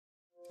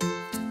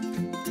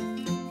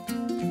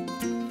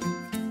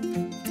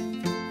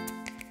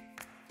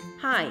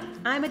Hi,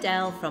 I'm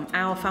Adele from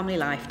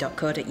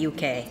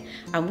ourfamilylife.co.uk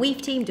and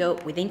we've teamed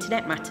up with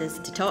Internet Matters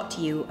to talk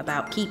to you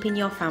about keeping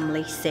your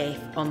family safe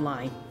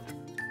online.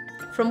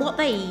 From what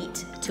they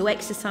eat, to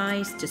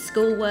exercise, to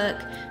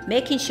schoolwork,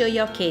 making sure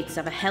your kids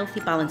have a healthy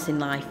balance in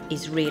life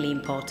is really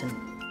important.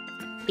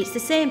 It's the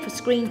same for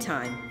screen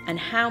time and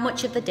how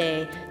much of the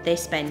day they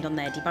spend on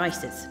their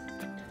devices.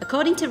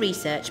 According to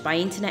research by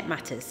Internet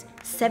Matters,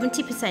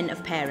 70%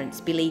 of parents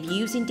believe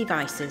using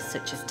devices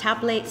such as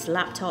tablets,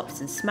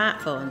 laptops and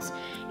smartphones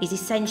is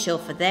essential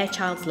for their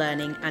child's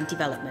learning and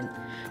development,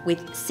 with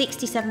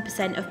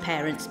 67% of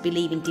parents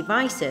believing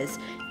devices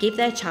give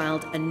their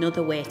child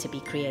another way to be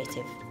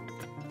creative.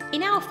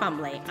 In our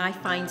family, I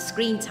find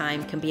screen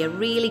time can be a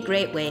really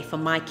great way for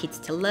my kids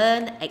to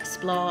learn,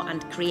 explore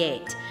and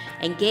create,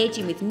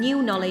 engaging with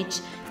new knowledge,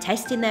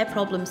 testing their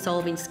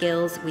problem-solving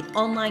skills with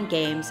online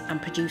games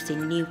and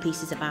producing new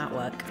pieces of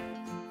artwork.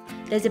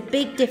 There's a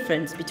big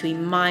difference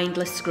between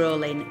mindless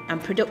scrolling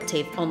and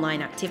productive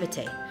online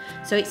activity,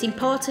 so it's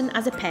important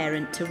as a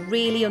parent to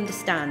really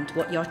understand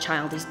what your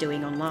child is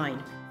doing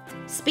online.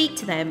 Speak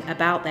to them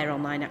about their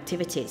online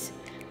activities.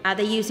 Are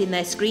they using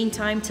their screen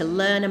time to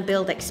learn and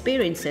build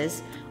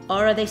experiences,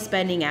 or are they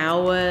spending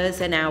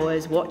hours and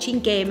hours watching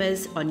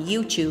gamers on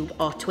YouTube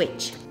or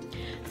Twitch?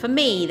 For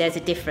me, there's a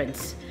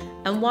difference,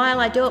 and while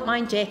I don't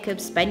mind Jacob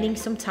spending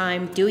some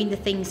time doing the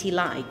things he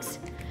likes,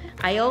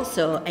 I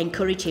also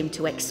encourage him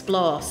to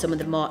explore some of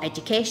the more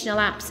educational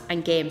apps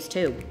and games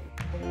too.